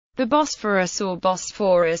The Bosphorus or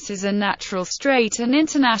Bosphorus is a natural strait and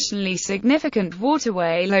internationally significant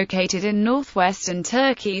waterway located in northwestern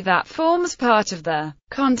Turkey that forms part of the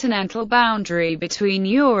continental boundary between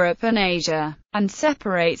Europe and Asia, and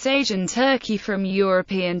separates Asian Turkey from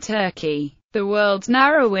European Turkey. The world's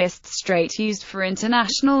narrowest strait used for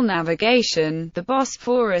international navigation, the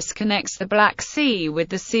Bosphorus connects the Black Sea with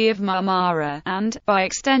the Sea of Marmara, and, by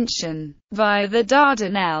extension, via the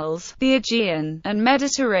Dardanelles, the Aegean, and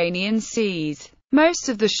Mediterranean seas. Most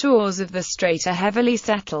of the shores of the strait are heavily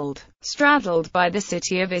settled, straddled by the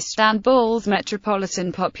city of Istanbul's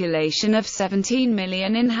metropolitan population of 17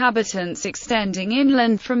 million inhabitants extending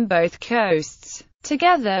inland from both coasts.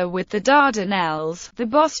 Together with the Dardanelles, the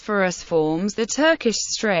Bosphorus forms the Turkish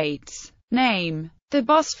Straits. Name: the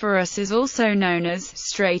Bosphorus is also known as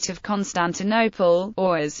Strait of Constantinople,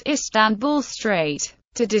 or as Istanbul Strait.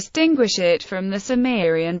 To distinguish it from the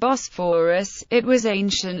Cimmerian Bosphorus, it was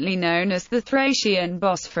anciently known as the Thracian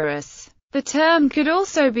Bosphorus. The term could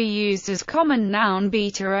also be used as common noun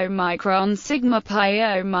beta omicron sigma pi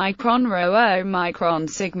omicron rho omicron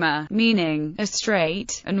sigma, meaning a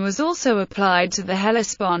strait, and was also applied to the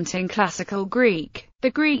Hellespont in Classical Greek. The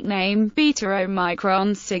Greek name beta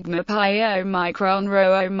omicron sigma pi omicron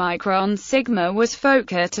rho omicron sigma was folk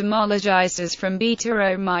etymologized as from beta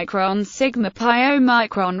omicron sigma pi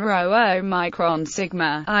omicron rho omicron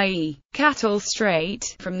sigma, i.e., cattle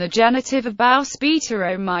strait, from the genitive of bos beta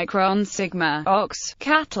omicron sigma, ox,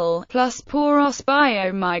 cattle, plus poros bi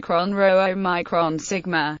omicron rho omicron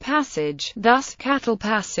sigma, passage, thus cattle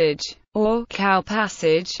passage, or cow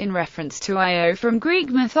passage, in reference to Io from Greek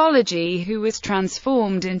mythology, who was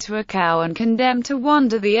transformed into a cow and condemned to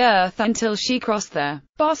wander the earth until she crossed the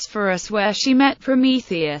Bosphorus where she met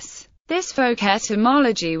Prometheus. This folk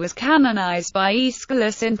etymology was canonized by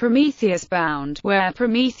Aeschylus in Prometheus Bound, where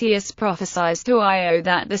Prometheus prophesies to Io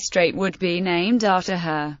that the strait would be named after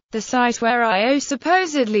her. The site where Io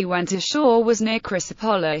supposedly went ashore was near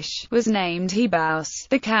Chrysopolis, was named Hebos,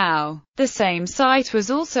 the cow. The same site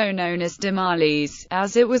was also known as Damales,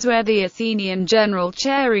 as it was where the Athenian general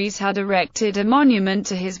Chares had erected a monument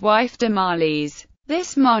to his wife Damales.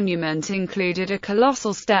 This monument included a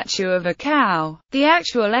colossal statue of a cow. The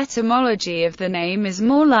actual etymology of the name is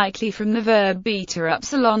more likely from the verb beta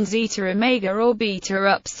upsilon zeta omega or beta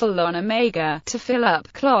upsilon omega, to fill up,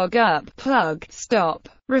 clog up, plug, stop,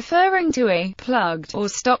 referring to a plugged or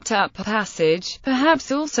stopped up passage,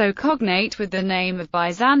 perhaps also cognate with the name of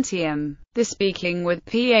Byzantium. The speaking with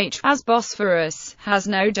ph, as Bosphorus, has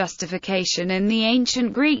no justification in the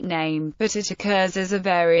ancient Greek name, but it occurs as a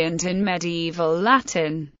variant in medieval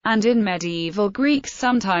Latin, and in medieval Greek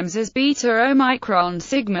sometimes as beta omicron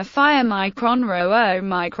sigma phi omicron rho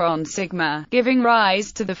omicron sigma, giving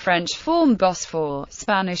rise to the French form Bosphore,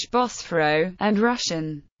 Spanish Bosforo, and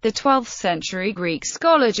Russian. The 12th century Greek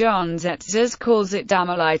scholar John Tzetzes calls it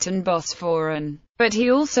Damalite and Bosphoron, but he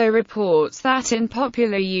also reports that in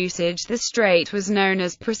popular usage the strait was known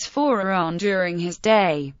as Prosphoron during his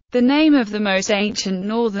day, the name of the most ancient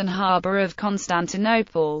northern harbour of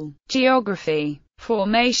Constantinople. Geography.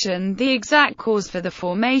 Formation. The exact cause for the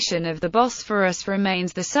formation of the Bosphorus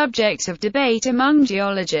remains the subject of debate among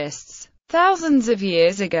geologists. Thousands of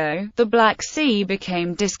years ago, the Black Sea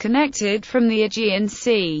became disconnected from the Aegean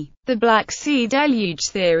Sea. The Black Sea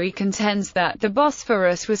deluge theory contends that the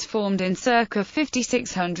Bosphorus was formed in circa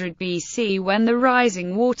 5600 BC when the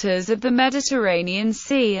rising waters of the Mediterranean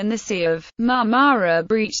Sea and the Sea of Marmara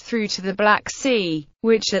breached through to the Black Sea,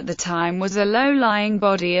 which at the time was a low-lying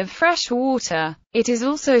body of fresh water. It is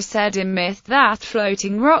also said in myth that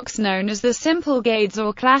floating rocks known as the Symplegades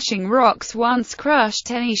or clashing rocks once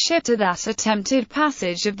crushed any ship that attempted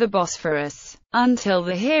passage of the Bosphorus, until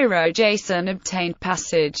the hero Jason obtained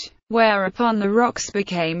passage, whereupon the rocks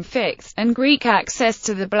became fixed, and Greek access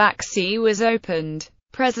to the Black Sea was opened.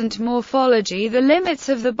 Present morphology. The limits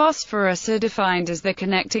of the Bosphorus are defined as the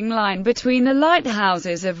connecting line between the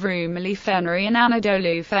lighthouses of Rumeli Feneri and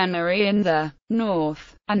Anadolu Feneri in the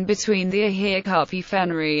north, and between the Ahirkapi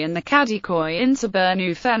Feneri and the Kadikoy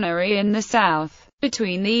Insaburnu Feneri in the south.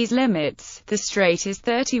 Between these limits, the strait is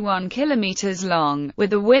 31 kilometers long,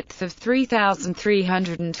 with a width of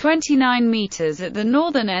 3,329 meters at the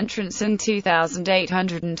northern entrance and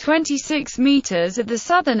 2,826 meters at the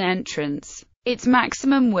southern entrance. Its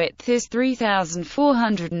maximum width is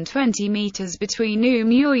 3,420 meters between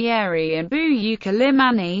Umuyeeri and Buyuka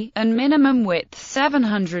Limani, and minimum width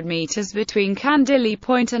 700 meters between Kandili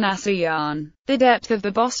Point and Asayan. The depth of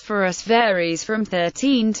the Bosphorus varies from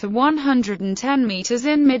 13 to 110 meters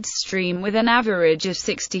in midstream with an average of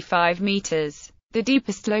 65 meters. The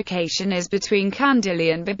deepest location is between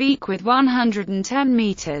Kandilli and Babik with 110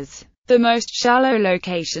 meters. The most shallow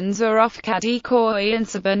locations are off Kadikoy and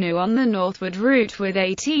Sabanu on the northward route with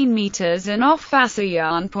 18 meters and off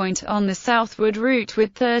Fasayan Point on the southward route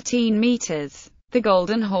with 13 meters. The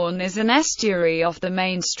Golden Horn is an estuary off the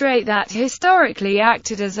main strait that historically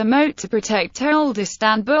acted as a moat to protect Old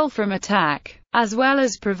Istanbul from attack, as well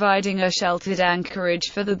as providing a sheltered anchorage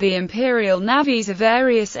for the imperial navies of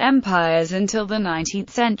various empires until the 19th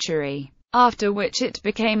century, after which it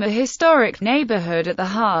became a historic neighborhood at the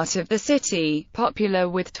heart of the city, popular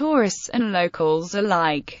with tourists and locals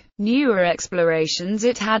alike. Newer explorations.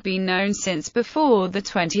 It had been known since before the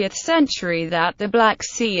 20th century that the Black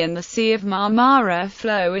Sea and the Sea of Marmara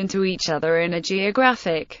flow into each other in a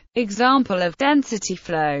geographic example of density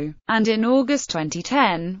flow, and in August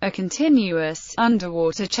 2010, a continuous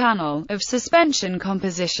underwater channel of suspension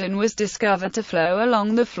composition was discovered to flow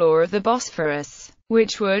along the floor of the Bosphorus,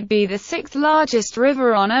 which would be the sixth largest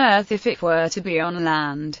river on Earth if it were to be on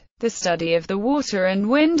land. The study of the water and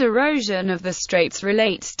wind erosion of the straits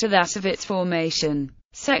relates to that of its formation.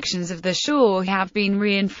 Sections of the shore have been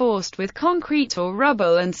reinforced with concrete or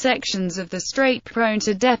rubble, and sections of the strait prone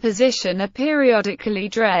to deposition are periodically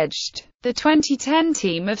dredged. The 2010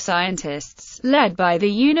 team of scientists, led by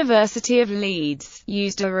the University of Leeds,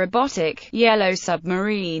 used a robotic, yellow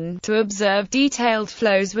submarine to observe detailed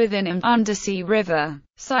flows within an undersea river,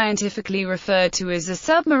 scientifically referred to as a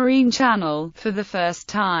submarine channel, for the first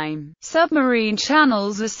time. Submarine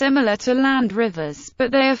channels are similar to land rivers,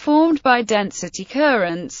 but they are formed by density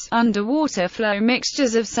currents, underwater flow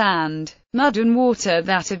mixtures of sand, mud and water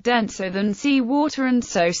that are denser than sea water and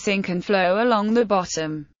so sink and flow along the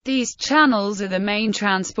bottom. These channels are the main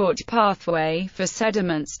transport pathway for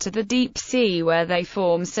sediments to the deep sea, where they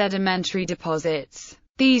form sedimentary deposits.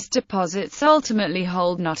 These deposits ultimately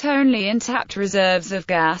hold not only untapped reserves of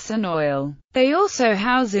gas and oil, they also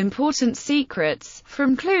house important secrets,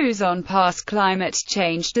 from clues on past climate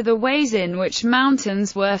change to the ways in which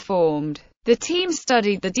mountains were formed. The team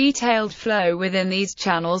studied the detailed flow within these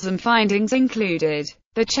channels, and findings included: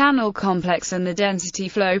 the channel complex and the density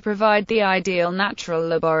flow provide the ideal natural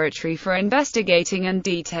laboratory for investigating and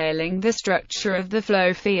detailing the structure of the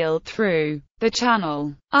flow field through the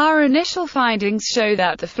channel. Our initial findings show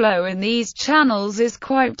that the flow in these channels is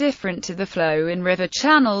quite different to the flow in river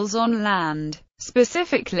channels on land.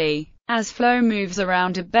 Specifically, as flow moves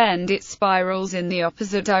around a bend, it spirals in the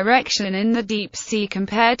opposite direction in the deep sea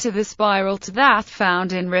compared to the spiral to that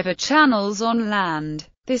found in river channels on land.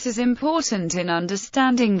 This is important in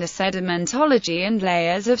understanding the sedimentology and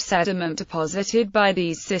layers of sediment deposited by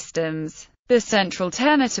these systems. The central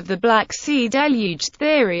tenet of the Black Sea deluge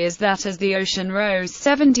theory is that as the ocean rose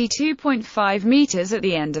 72.5 meters at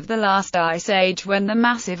the end of the last ice age, when the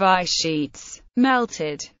massive ice sheets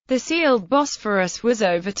melted, the sealed Bosphorus was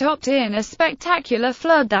overtopped in a spectacular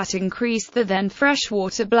flood that increased the then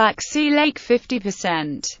freshwater Black Sea lake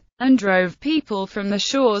 50%, and drove people from the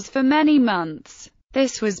shores for many months.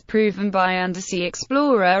 This was proven by undersea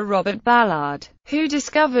explorer Robert Ballard, who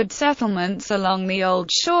discovered settlements along the old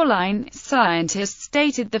shoreline. Scientists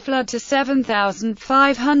dated the flood to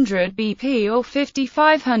 7,500 BP or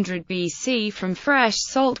 5,500 BC from fresh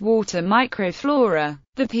saltwater microflora.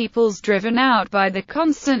 The peoples driven out by the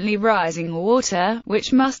constantly rising water,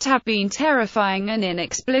 which must have been terrifying and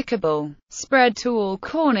inexplicable, spread to all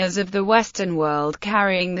corners of the Western world,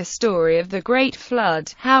 carrying the story of the Great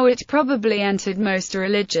Flood, how it probably entered most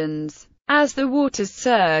religions. As the waters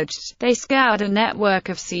surged, they scoured a network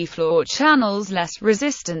of seafloor channels less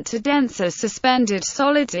resistant to denser suspended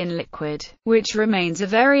solids in liquid, which remains a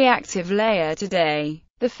very active layer today.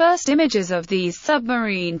 The first images of these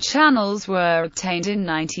submarine channels were obtained in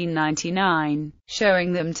 1999,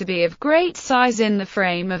 showing them to be of great size in the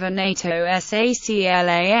frame of a NATO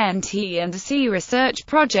SACLANT and a sea research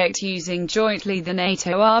project using jointly the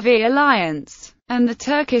NATO RV Alliance and the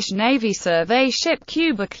Turkish Navy survey ship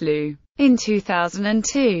Kubuklu. In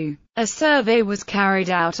 2002, a survey was carried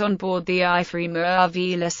out on board the IFRI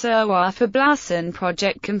Muavila Surwafa Blasan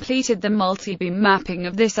project completed the multi-beam mapping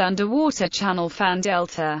of this underwater channel fan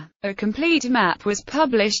delta. A complete map was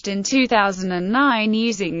published in 2009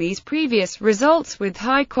 using these previous results with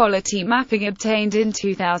high-quality mapping obtained in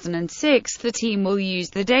 2006. The team will use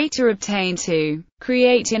the data obtained to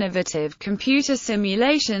create innovative computer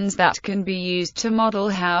simulations that can be used to model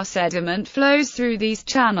how sediment flows through these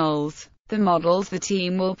channels. The models the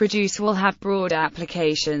team will produce will have broad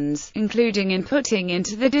applications, including inputting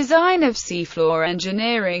into the design of seafloor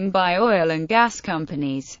engineering by oil and gas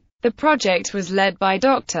companies. The project was led by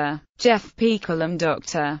Dr. Jeff Pekel and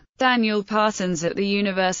Dr. Daniel Parsons at the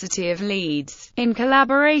University of Leeds, in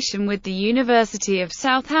collaboration with the University of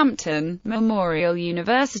Southampton, Memorial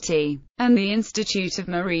University, and the Institute of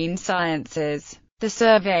Marine Sciences. The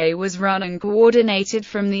survey was run and coordinated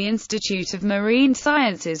from the Institute of Marine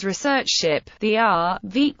Sciences research ship, the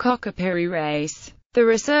R.V. Cockapiri Race. The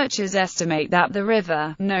researchers estimate that the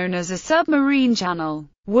river, known as a submarine channel,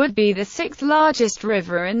 would be the sixth largest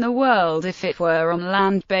river in the world if it were on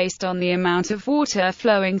land based on the amount of water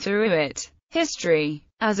flowing through it. History.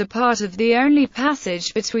 As a part of the only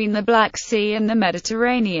passage between the Black Sea and the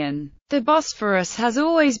Mediterranean, the Bosphorus has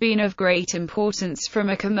always been of great importance from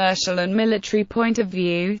a commercial and military point of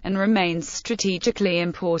view, and remains strategically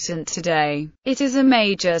important today. It is a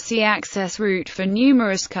major sea access route for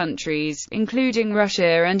numerous countries, including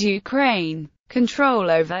Russia and Ukraine. Control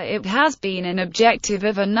over it has been an objective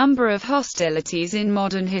of a number of hostilities in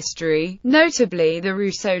modern history, notably the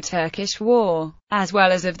Russo-Turkish War, as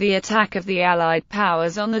well as of the attack of the Allied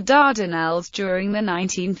powers on the Dardanelles during the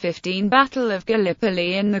 1915 Battle of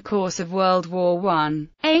Gallipoli in the course of World War I.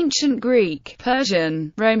 Ancient Greek,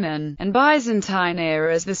 Persian, Roman, and Byzantine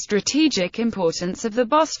eras. The strategic importance of the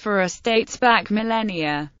Bosphorus dates back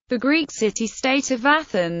millennia. The Greek city-state of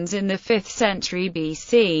Athens in the 5th century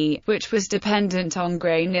BC, which was dependent on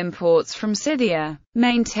grain imports from Scythia,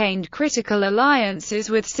 maintained critical alliances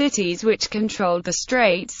with cities which controlled the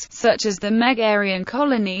straits, such as the Megarian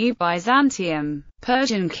colony Byzantium.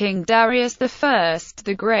 Persian King Darius I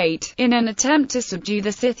the Great, in an attempt to subdue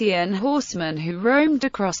the Scythian horsemen who roamed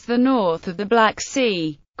across the north of the Black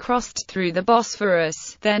Sea, crossed through the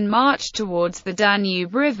Bosphorus, then marched towards the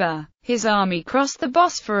Danube River. His army crossed the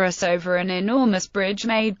Bosphorus over an enormous bridge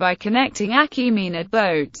made by connecting Achaemenid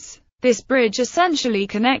boats. This bridge essentially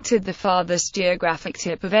connected the farthest geographic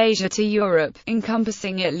tip of Asia to Europe,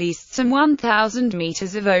 encompassing at least some 1,000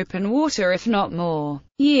 meters of open water if not more.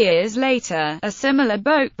 Years later, a similar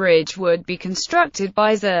boat bridge would be constructed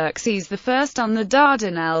by Xerxes I on the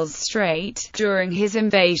Dardanelles Strait, during his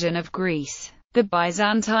invasion of Greece. The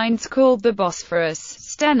Byzantines called the Bosphorus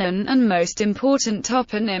Stenon, and most important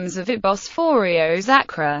toponyms of it Bosphorios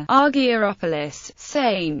Acra, Argyropolis,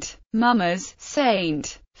 Saint Mummers,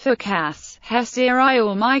 Saint Phocas, Hesirai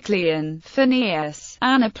or Mycleon, Phineas,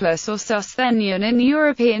 Anaplus or Sosthenion in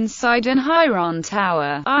European side, and Hieron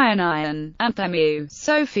Tower, Ionion, Anthemu,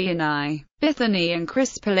 Sophianae, Bithyni and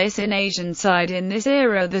Crispolis in Asian side. In this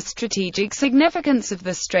era, the strategic significance of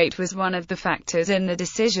the strait was one of the factors in the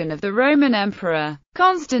decision of the Roman Emperor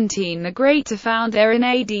Constantine the Great to found there in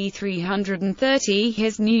AD 330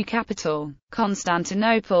 his new capital,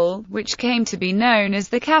 Constantinople, which came to be known as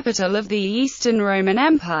the capital of the Eastern Roman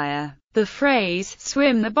Empire. The phrase,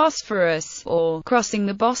 swim the Bosphorus, or crossing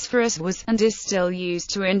the Bosphorus was, and is still used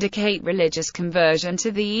to indicate religious conversion to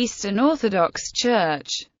the Eastern Orthodox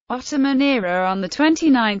Church. Ottoman era. On the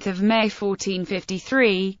 29th of May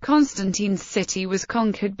 1453, Constantine's city was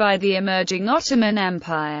conquered by the emerging Ottoman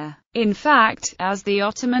Empire. In fact, as the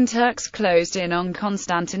Ottoman Turks closed in on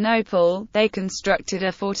Constantinople, they constructed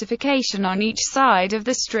a fortification on each side of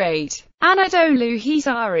the strait, Anadolu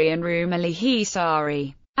Hisari and Rumeli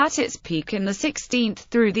Hisari. At its peak in the 16th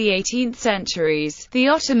through the 18th centuries, the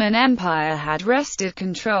Ottoman Empire had wrested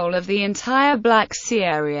control of the entire Black Sea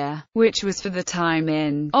area, which was for the time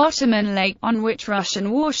in Ottoman Lake, on which Russian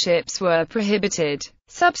warships were prohibited.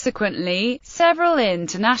 Subsequently, several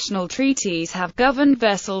international treaties have governed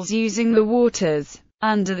vessels using the waters.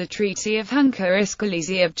 Under the Treaty of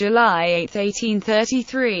Hunker-Iscalisi of July 8,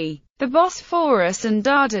 1833, the Bosphorus and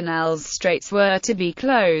Dardanelles Straits were to be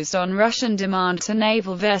closed on Russian demand to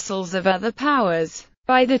naval vessels of other powers.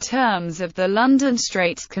 By the terms of the London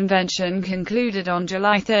Straits Convention concluded on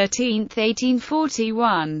July 13,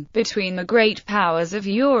 1841, between the great powers of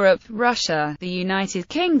Europe, Russia, the United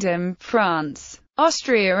Kingdom, France,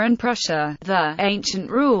 Austria and Prussia, the ancient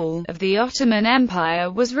rule of the Ottoman Empire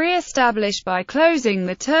was re-established by closing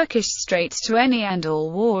the Turkish straits to any and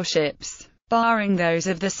all warships, barring those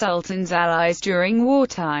of the Sultan's allies during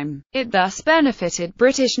wartime. It thus benefited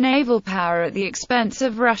British naval power at the expense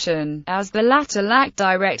of Russian, as the latter lacked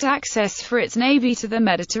direct access for its navy to the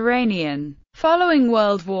Mediterranean. Following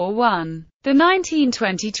World War I, the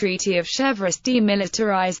 1920 Treaty of Chevreuse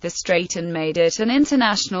demilitarized the strait and made it an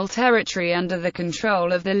international territory under the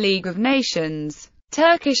control of the League of Nations.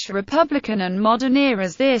 Turkish Republican and modern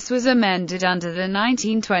eras. This was amended under the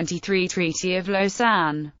 1923 Treaty of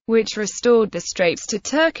Lausanne, which restored the straits to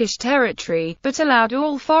Turkish territory, but allowed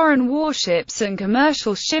all foreign warships and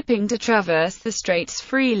commercial shipping to traverse the straits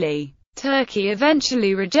freely. Turkey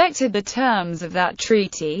eventually rejected the terms of that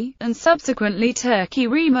treaty, and subsequently Turkey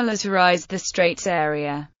remilitarized the Straits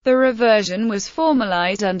area. The reversion was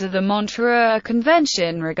formalized under the Montreux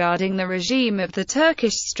Convention regarding the regime of the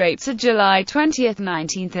Turkish Straits of July 20,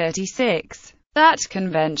 1936. That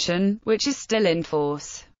convention, which is still in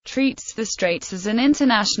force, treats the Straits as an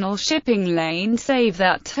international shipping lane save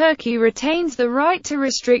that Turkey retains the right to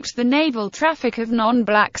restrict the naval traffic of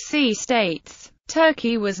non-Black Sea states.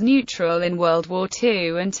 Turkey was neutral in World War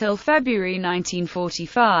II until February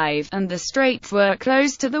 1945, and the straits were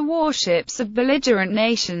closed to the warships of belligerent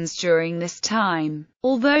nations during this time,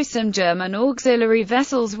 although some German auxiliary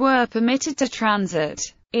vessels were permitted to transit.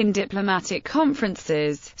 In diplomatic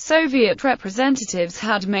conferences, Soviet representatives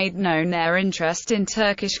had made known their interest in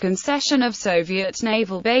Turkish concession of Soviet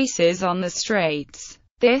naval bases on the straits.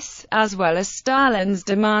 This, as well as Stalin's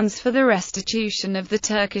demands for the restitution of the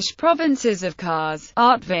Turkish provinces of Kars,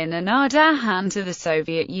 Artvin and Ardahan to the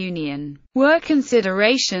Soviet Union, were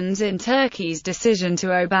considerations in Turkey's decision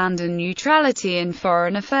to abandon neutrality in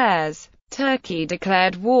foreign affairs. Turkey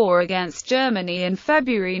declared war against Germany in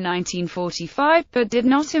February 1945 but did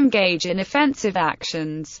not engage in offensive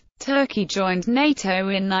actions. Turkey joined NATO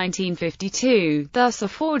in 1952, thus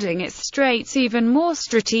affording its straits even more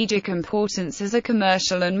strategic importance as a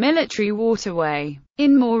commercial and military waterway.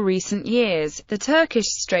 In more recent years, the Turkish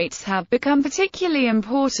straits have become particularly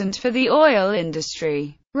important for the oil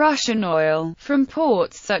industry. Russian oil, from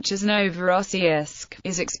ports such as Novorossiysk,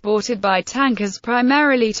 is exported by tankers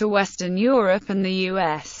primarily to Western Europe and the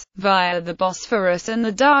US, via the Bosphorus and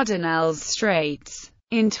the Dardanelles Straits.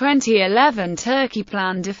 In 2011, Turkey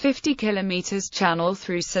planned a 50 km channel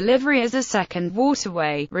through Silivri as a second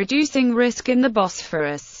waterway, reducing risk in the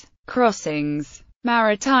Bosphorus crossings.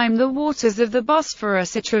 Maritime, the waters of the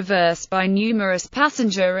Bosphorus are traversed by numerous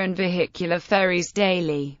passenger and vehicular ferries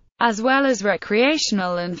daily, as well as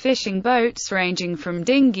recreational and fishing boats ranging from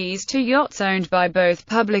dinghies to yachts owned by both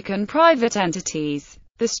public and private entities.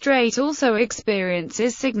 The strait also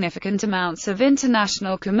experiences significant amounts of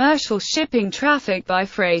international commercial shipping traffic by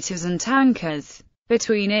freighters and tankers.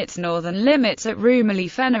 Between its northern limits at Rumeli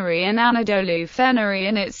Feneri and Anadolu Feneri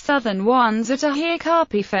and its southern ones at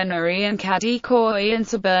Ahirkapi Feneri and Kadikoy and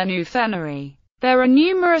Saburnu Feneri, there are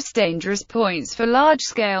numerous dangerous points for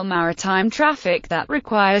large-scale maritime traffic that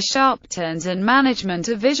require sharp turns and management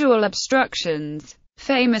of visual obstructions.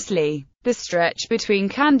 Famously, the stretch between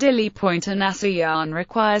Kandili Point and Asayan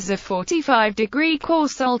requires a 45-degree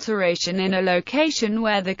course alteration in a location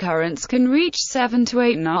where the currents can reach 7 to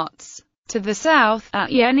 8 knots. To the south, at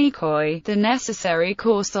Yenikoy, the necessary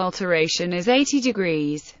course alteration is 80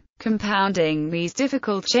 degrees, compounding these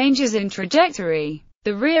difficult changes in trajectory.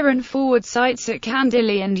 The rear and forward sights at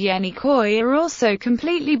Kandili and Yenikoy are also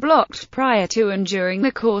completely blocked prior to and during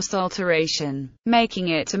the course alteration, making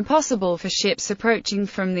it impossible for ships approaching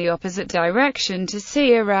from the opposite direction to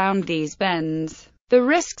see around these bends. The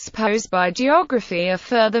risks posed by geography are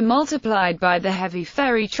further multiplied by the heavy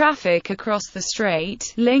ferry traffic across the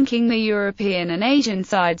strait, linking the European and Asian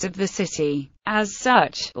sides of the city. As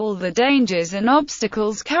such, all the dangers and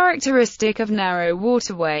obstacles characteristic of narrow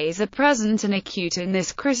waterways are present and acute in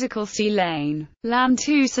this critical sea lane. Land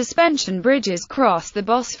 2 suspension bridges cross the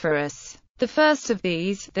Bosphorus. The first of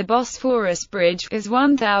these, the Bosphorus Bridge, is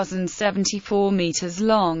 1,074 meters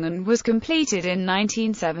long and was completed in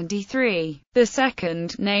 1973. The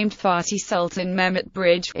second, named Fatih Sultan Mehmet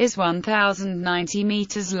Bridge, is 1,090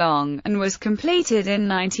 meters long, and was completed in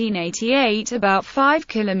 1988 about 5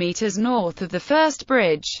 kilometers north of the first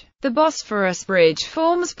bridge. The Bosphorus Bridge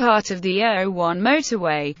forms part of the A01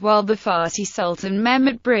 motorway, while the Fatih Sultan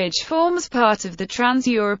Mehmet Bridge forms part of the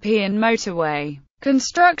Trans-European motorway.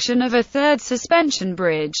 Construction of a third suspension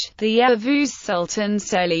bridge, the Yavuz Sultan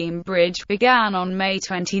Selim Bridge, began on May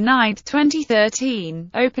 29,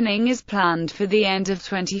 2013. Opening is planned for the end of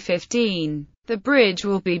 2015. The bridge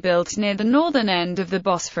will be built near the northern end of the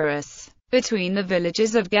Bosphorus, between the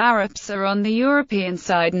villages of Garapsa on the European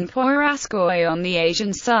side and Poyraskoy on the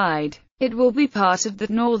Asian side. It will be part of the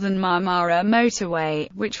Northern Marmara motorway,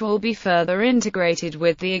 which will be further integrated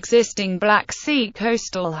with the existing Black Sea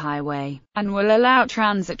coastal highway, and will allow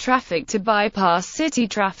transit traffic to bypass city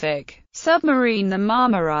traffic. Submarine The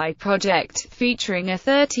Marmarai project, featuring a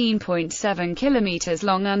 13.7 kilometers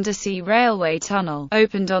long undersea railway tunnel,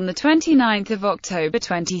 opened on the 29th of October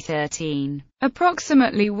 2013.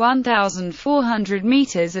 Approximately 1,400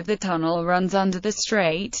 meters of the tunnel runs under the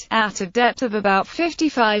strait, at a depth of about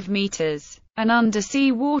 55 meters. An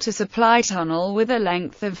undersea water supply tunnel with a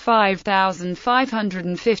length of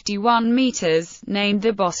 5,551 meters, named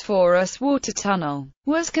the Bosphorus Water Tunnel,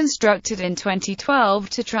 was constructed in 2012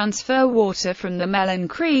 to transfer water from the Melen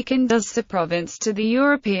Creek in Bursa province to the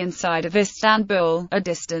European side of Istanbul, a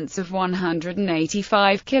distance of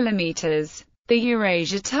 185 kilometers. The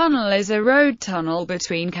Eurasia Tunnel is a road tunnel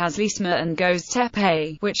between Kazlisma and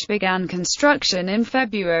Göztepe, which began construction in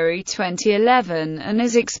February 2011 and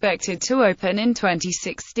is expected to open in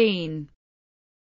 2016.